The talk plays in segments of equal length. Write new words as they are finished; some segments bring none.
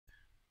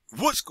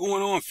What's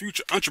going on,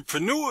 future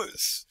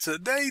entrepreneurs?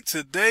 Today,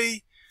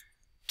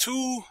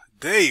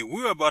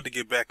 we're about to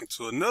get back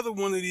into another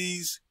one of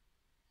these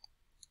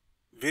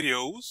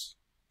videos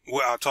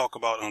where I talk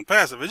about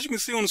Onpassive. As you can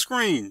see on the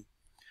screen,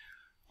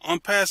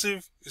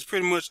 Onpassive is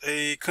pretty much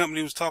a company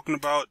who's talking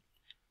about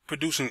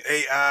producing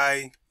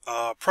AI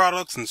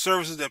products and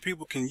services that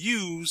people can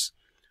use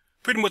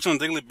pretty much on a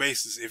daily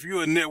basis. If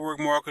you're a network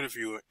marketer, if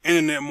you're an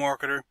internet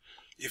marketer,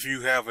 if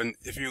you have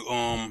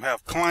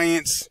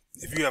clients,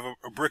 if you have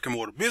a brick and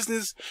mortar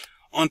business,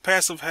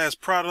 Onpassive has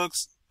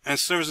products and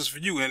services for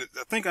you. And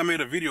I think I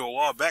made a video a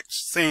while back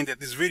saying that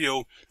this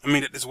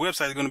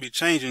website is going to be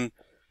changing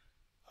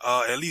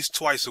at least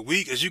twice a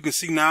week. As you can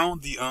see now,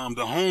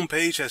 the home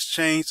page has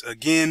changed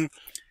again,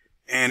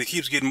 and it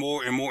keeps getting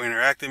more and more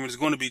interactive. It's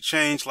going to be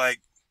changed, like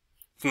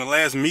from the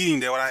last meeting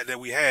that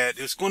we had.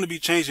 It's going to be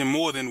changing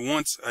more than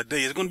once a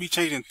day. It's going to be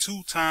changing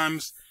 2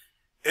 times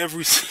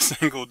every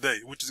single day,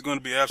 which is going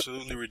to be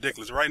absolutely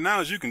ridiculous. Right now,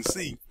 as you can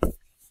see,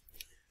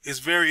 it's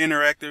very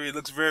interactive. It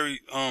looks very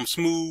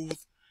smooth,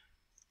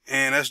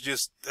 and that's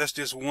just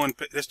one.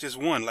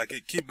 Like,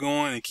 it keeps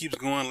going and keeps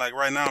going. Like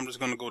right now, I'm just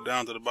going to go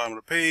down to the bottom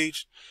of the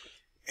page,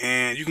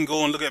 and you can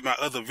go and look at my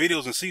other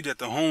videos and see that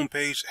the home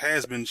page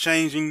has been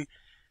changing,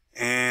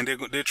 and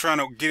they're trying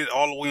to get it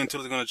all the way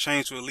until it's going to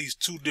change to at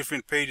least 2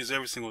 different pages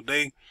every single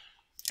day,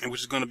 and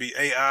which is going to be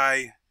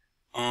AI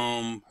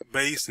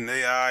based, and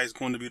AI is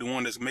going to be the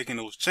one that's making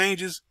those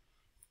changes.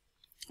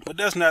 But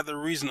that's not the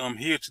reason I'm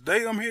here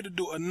today. I'm here to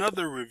do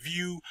another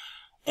review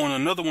on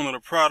another one of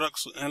the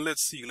products. And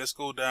let's see, let's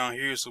go down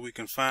here so we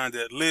can find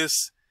that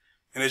list.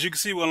 And as you can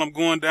see, while I'm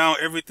going down,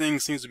 everything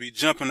seems to be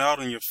jumping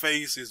out in your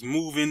face. It's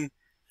moving.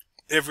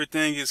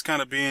 Everything is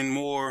kind of being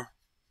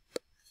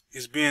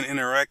it's being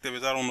interactive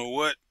as I don't know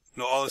what.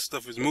 You know, all this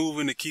stuff is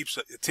moving. It keeps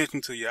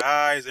attention to your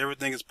eyes.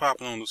 Everything is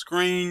popping on the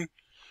screen.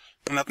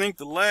 And I think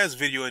the last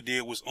video I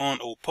did was on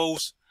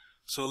O-post.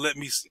 So let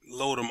me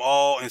load them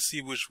all and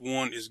see which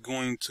one is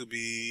going to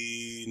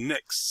be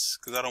next,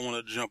 because I don't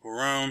want to jump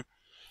around.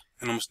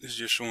 And it's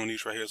just showing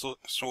these right here. So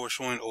it's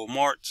showing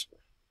O-Mart.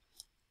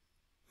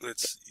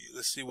 Let's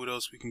see what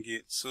else we can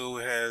get. So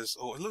it has,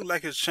 it looks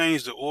like it's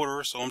changed the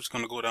order. So I'm just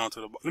going to go down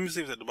to the bottom. Let me see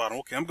if it's at the bottom.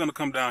 Okay, I'm going to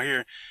come down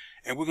here,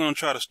 and we're going to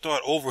try to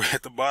start over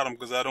at the bottom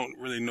because I don't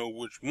really know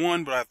which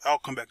one, but I'll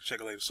come back and check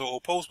it later. So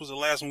O-post was the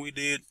last one we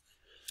did.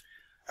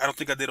 I don't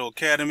think I did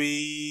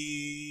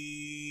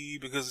O-cademy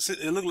because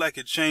it looked like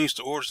it changed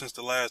the order since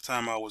the last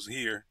time I was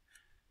here.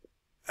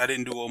 I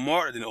didn't do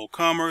O-mart, I didn't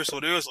O-commerce, so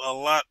there's a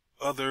lot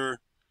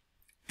other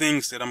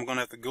things that I'm going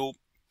to have to go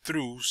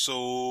through.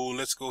 So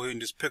let's go ahead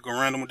and just pick a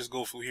random one. Just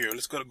go through here.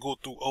 Let's go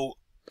through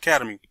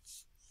O-cademy.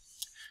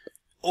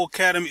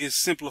 O-cademy is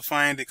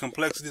simplifying the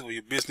complexities of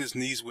your business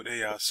needs with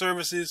AI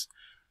services.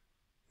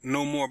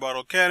 Know more about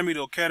O-cademy. The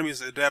O-cademy is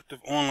an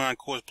adaptive online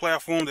course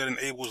platform that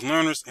enables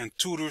learners and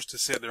tutors to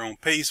set their own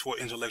pace for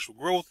intellectual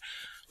growth.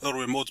 Loaded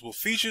with multiple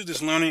features,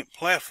 this learning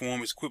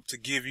platform is equipped to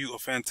give you a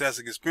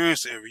fantastic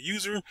experience to every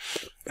user.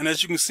 And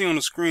as you can see on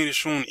the screen, it's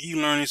showing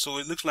e-learning, so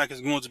it looks like it's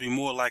going to be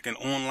more like an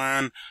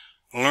online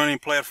learning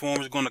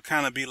platform. It's going to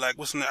kind of be like,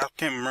 I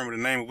can't remember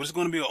the name, but it's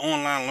going to be an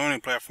online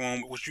learning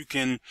platform which you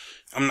can,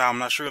 I'm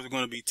not sure if it's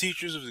going to be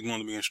teachers, if it's going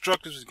to be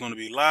instructors, if it's going to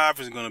be live,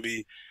 if it's going to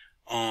be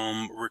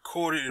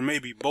recorded. It may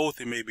be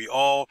both, it may be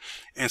all.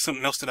 And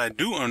something else that I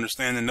do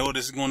understand and know,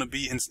 this is going to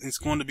be, it's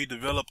going to be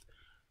developed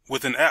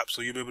with an app,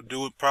 so you'll be able to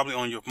do it probably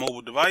on your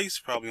mobile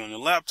device, probably on your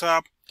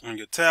laptop, on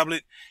your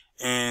tablet.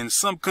 And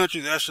some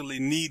countries actually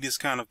need this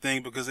kind of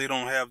thing because they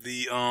don't have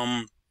the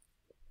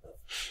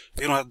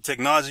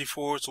technology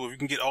for it. So if you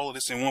can get all of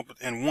this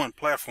in one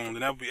platform,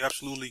 then that would be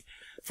absolutely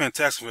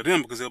fantastic for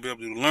them, because they'll be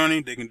able to do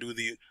learning. They can do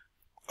the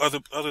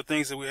other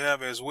things that we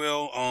have as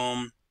well.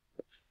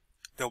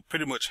 They'll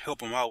pretty much help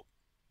them out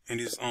in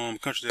these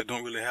countries that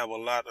don't really have a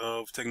lot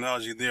of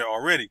technology there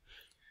already.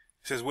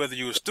 It says whether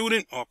you're a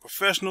student or a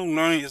professional,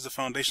 learning is the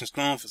foundation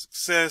stone for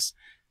success.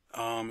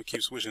 It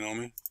keeps switching on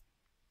me.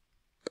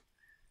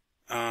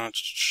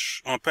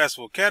 Onpassive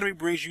O-cademy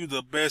brings you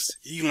the best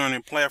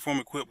e-learning platform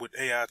equipped with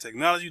AI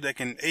technology that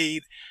can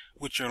aid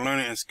with your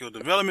learning and skill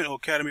development.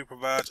 O-cademy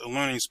provides a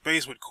learning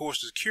space with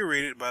courses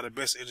curated by the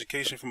best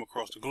education from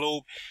across the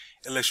globe.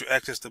 It lets you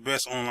access the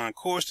best online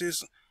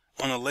courses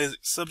on a laser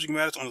subject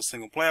matters on a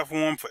single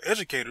platform. For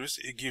educators,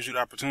 it gives you the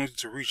opportunity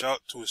to reach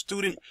out to a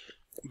student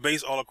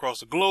base all across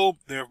the globe,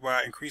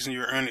 thereby increasing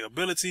your earning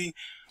ability.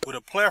 With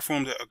a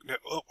platform that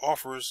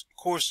offers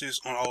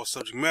courses on all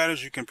subject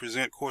matters, you can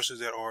present courses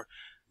that are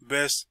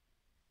best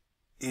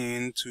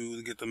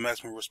to get the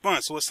maximum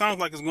response. So it sounds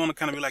like it's going to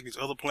kind of be like these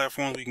other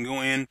platforms where you can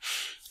go in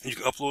and you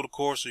can upload a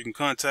course, or you can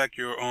contact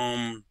your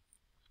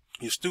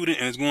student,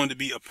 and it's going to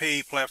be a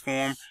paid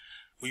platform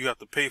where you have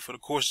to pay for the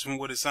courses, from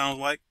what it sounds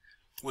like.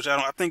 Which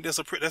I think that's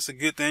a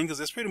good thing, because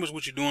that's pretty much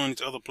what you're doing in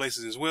these other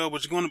places as well.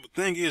 But the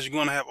thing is, you're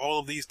going to have all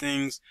of these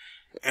things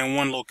in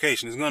one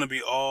location. It's going to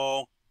be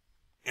all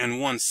in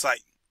one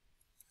site.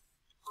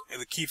 And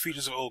the key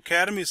features of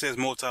O-cademy, it says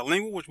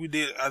multilingual, which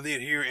I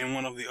did here in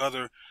one of the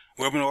other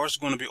webinars. It's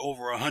going to be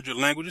over 100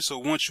 languages. So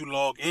once you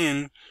log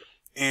in,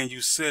 and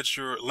you set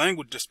your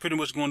language. That's pretty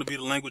much going to be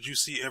the language you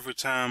see every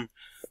time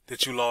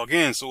that you log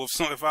in. So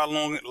if I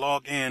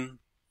log in,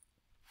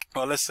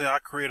 let's say I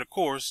create a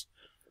course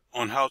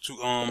on how to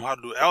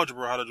do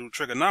algebra, how to do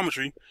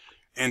trigonometry,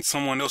 and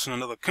someone else in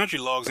another country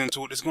logs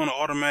into it, it's going to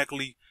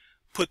automatically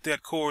put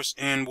that course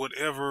in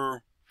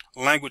whatever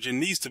language it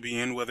needs to be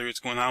in, whether it's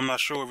going, I'm not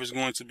sure if it's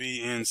going to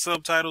be in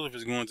subtitles, if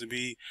it's going to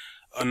be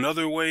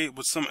another way,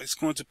 but it's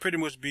going to pretty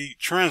much be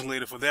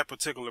translated for that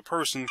particular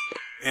person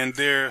in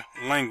their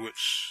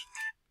language.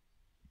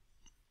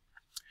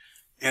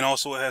 And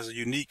also it has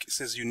it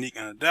says unique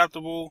and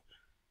adaptable,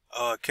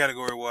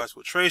 category-wise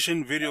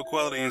filtration, video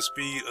quality and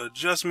speed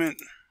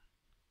adjustment,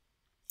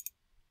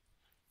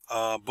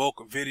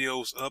 bulk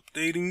videos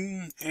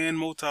updating, and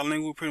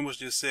multilingual. Pretty much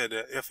just said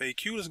that.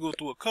 FAQ, let's go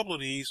through a couple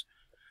of these.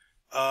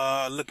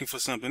 Looking for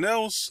something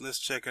else, let's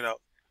check it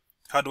out.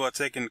 How do I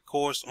take in the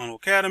course on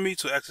O-cademy?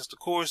 To access the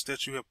course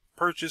that you have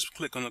purchased,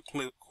 click on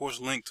the course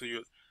link to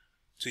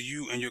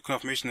you and your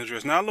confirmation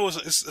address. Now I know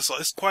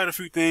it's quite a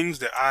few things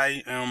that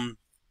I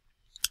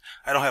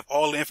don't have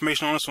all the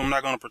information on it, so I'm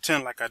not going to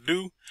pretend like I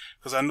do,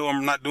 because I know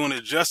I'm not doing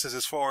it justice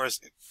as far as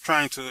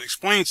trying to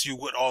explain to you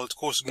what all the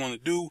course is going to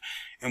do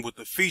and what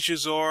the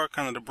features are,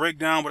 kind of the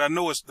breakdown. But I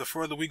know it's the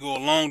further we go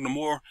along, the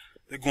more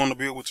they're going to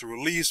be able to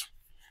release.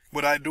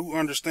 But I do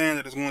understand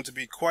that there's going to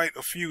be quite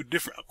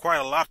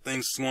a lot of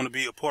things that's going to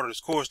be a part of this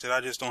course that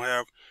I just don't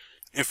have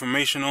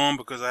information on,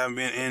 because I haven't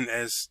been in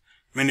as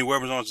many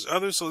webinars as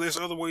others. So there's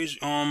other ways.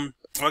 I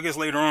guess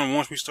later on,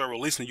 once we start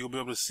releasing, you'll be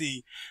able to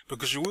see,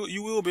 because you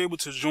will be able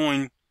to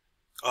join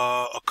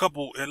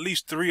at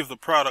least 3 of the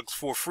products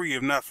for free,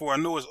 if not 4. I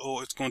know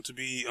it's going to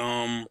be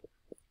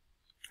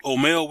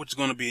Omail, which is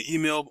going to be an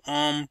email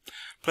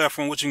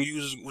platform which you can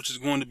use, which is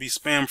going to be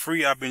spam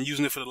free. I've been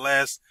using it for the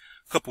last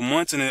couple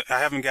months, and I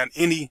haven't gotten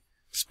any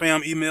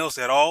spam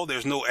emails at all.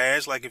 There's no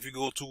ads, like if you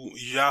go to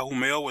Yahoo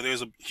Mail where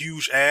there's a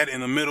huge ad in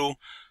the middle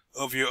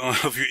of your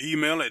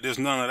email. There's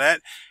none of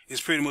that.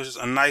 It's pretty much just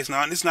a nice,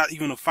 now it's not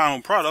even a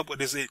final product, but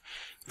the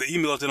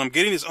emails that I'm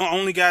getting is I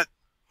only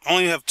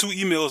have 2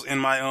 emails in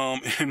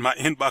my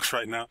inbox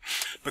right now,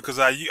 because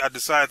I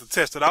decided to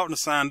test it out and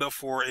signed up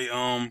for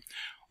a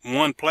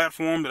one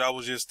platform that I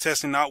was just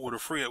testing out with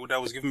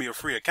that was giving me a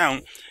free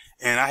account.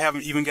 And I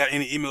haven't even got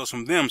any emails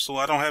from them, so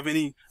I don't have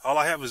any. All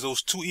I have is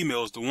those 2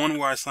 emails, the one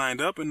where I signed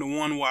up and the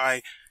one where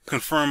I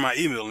confirmed my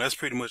email, and that's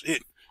pretty much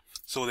it.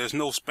 So there's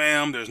no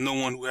spam, there's no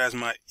one who has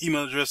my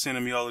email address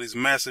sending me all of these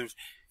massive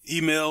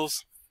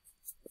emails,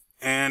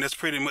 and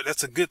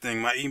that's a good thing.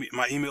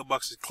 My email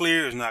box is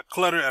clear, it's not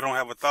cluttered. I don't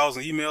have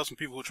 1,000 emails from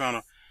people who are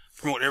trying to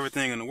promote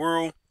everything in the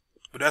world.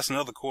 But that's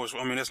another course.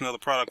 I mean, that's another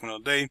product for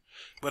another day.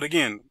 But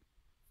again,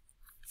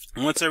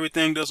 once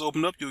everything does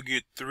open up, you'll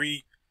get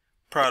 3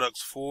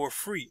 products for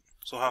free.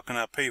 So how can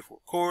I pay for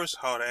a course?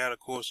 How to add a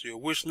course to your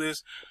wish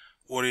list?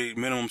 What are the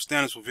minimum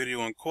standards for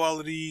video and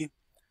quality?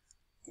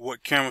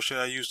 What camera should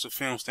I use to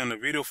film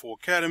standard video for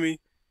O-cademy?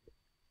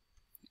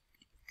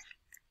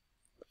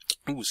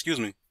 Ooh, excuse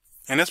me.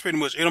 And that's pretty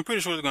much it. I'm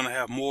pretty sure they're going to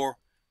have more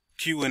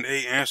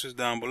Q&A answers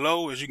down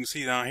below. As you can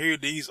see down here,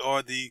 these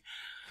are the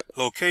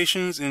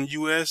locations in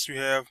US. We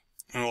have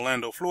an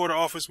Orlando, Florida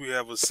office. We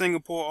have a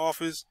Singapore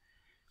office.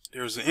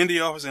 There's an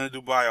India office and a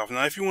Dubai office.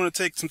 Now, if you want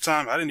to take some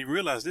time, I didn't even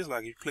realize this,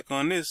 like you click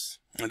on this,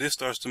 and this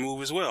starts to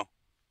move as well.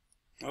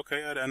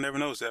 Okay, I never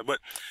noticed that. But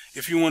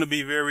if you want to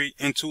be very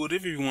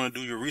intuitive, if you want to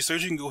do your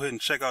research, you can go ahead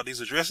and check out these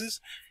addresses,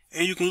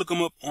 and you can look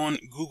them up on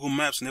Google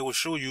Maps, and they will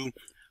show you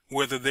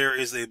whether there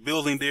is a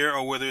building there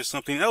or whether there's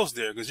something else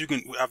there. Because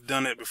I've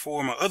done that before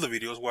in my other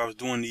videos where I was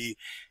doing the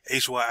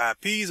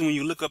HYIPs, and when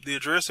you look up the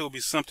address, it will be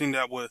something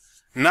that would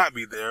not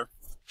be there.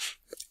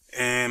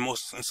 And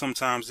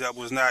sometimes that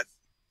was not,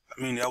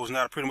 that was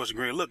not pretty much a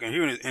great look. And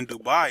here in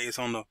Dubai, it's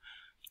on the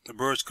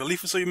Burj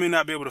Khalifa, so you may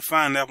not be able to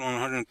find that one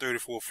on the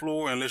 134th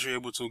floor unless you're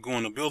able to go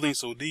in the building.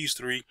 So these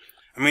 3,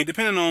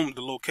 depending on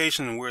the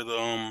location and where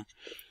the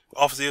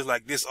office is,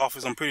 like this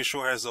office, I'm pretty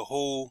sure has the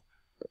whole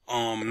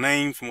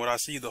name, from what I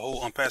see, the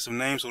whole Onpassive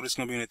name. So this is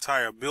going to be an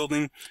entire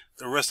building.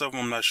 The rest of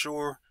them, I'm not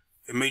sure.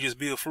 It may just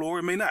be a floor,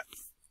 it may not.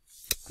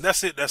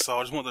 That's it. That's all.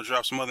 I just wanted to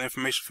drop some other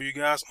information for you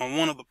guys on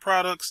one of the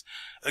products.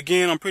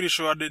 Again, I'm pretty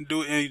sure I didn't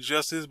do it any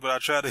justice, but I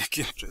try to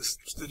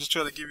just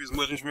try to give you as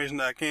much information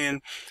that I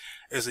can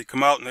as they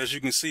come out. And as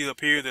you can see up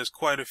here, there's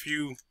quite a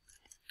few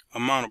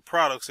amount of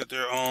products that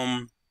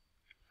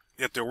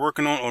they're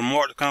working on, or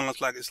more. Kind of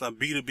looks like it's like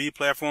B2B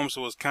platform.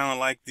 So it's kind of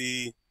like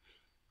the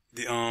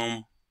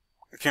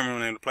I can't remember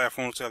the name of the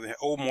platform. So they have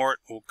O-mart,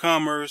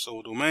 O-commerce,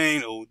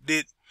 O-domain,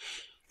 O-dit.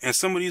 And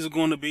some of these are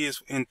going to be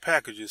in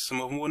packages. Some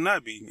of them will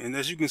not be. And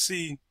as you can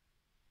see,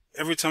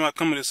 every time I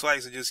come to the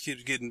sites, it just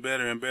keeps getting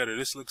better and better.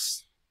 This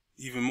looks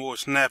even more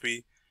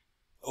snappy.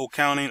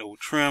 O-counting,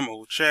 O-trim,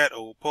 O-chat,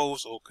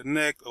 O-post,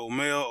 O-connect,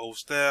 O-mail,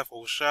 O-staff,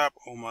 O-shop,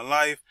 O-my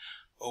life,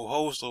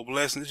 O-host,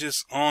 O-blessing. It's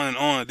just on and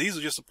on. These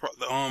are just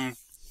the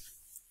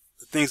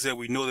things that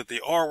we know that they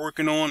are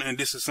working on. And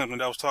this is something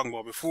that I was talking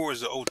about before, is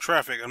the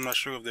O-traffic. I'm not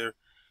sure if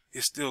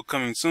it's still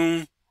coming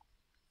soon.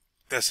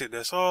 That's it.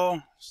 That's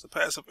all. It's the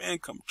Passive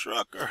Income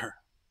Trucker.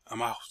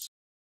 I'm out.